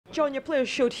John, your players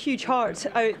showed huge heart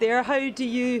out there. How do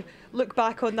you look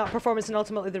back on that performance and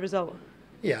ultimately the result?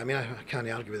 Yeah, I mean, I can't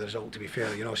argue with the result, to be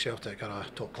fair. You know, Celtic are a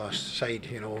top class side,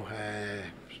 you know.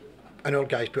 And our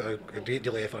guys put a great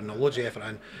deal of effort and loads of effort in,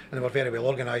 and they were very well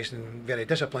organised and very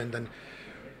disciplined. And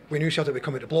we knew Celtic would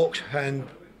come out the blocks, and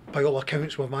by all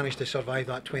accounts, we've managed to survive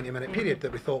that 20-minute period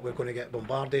that we thought we were going to get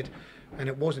bombarded. And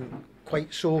it wasn't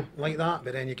quite so like that,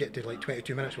 but then you get to like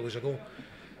 22 minutes, we lose a goal.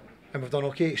 And we've done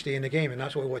okay to stay in the game, and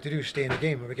that's what we want to do, stay in the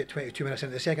game. When we get 22 minutes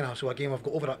into the second half, so again we've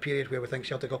got over that period where we think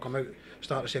Celtic will come out,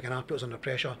 start the second half, put us under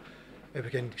pressure, if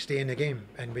we can stay in the game.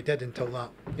 And we did until that,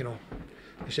 you know,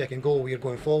 the second goal. We were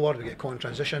going forward, we get caught in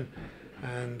transition,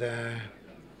 and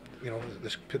you know,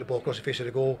 put the ball across the face of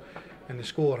the goal and the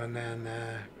score. And then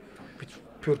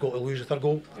poor goal to lose the third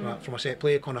goal from a set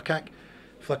play, corner kick,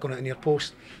 flick on it in near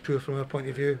post, poor from our point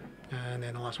of view, and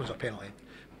then the last one's a penalty.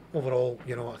 Overall,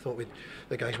 you know, I thought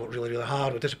the guys worked really, really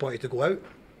hard. We're disappointed to go out,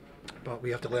 but we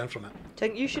have to learn from it. Do you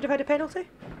think you should have had a penalty?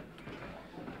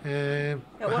 A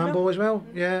handball as well,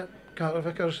 yeah. Carter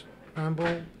Vickers,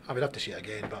 handball. I would have to see it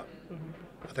again, but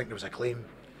I think there was a claim.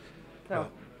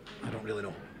 But I don't really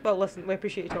know. Well, listen, we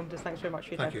appreciate you talking to us. Thanks very much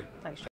for your time. Thank you. Thanks, John.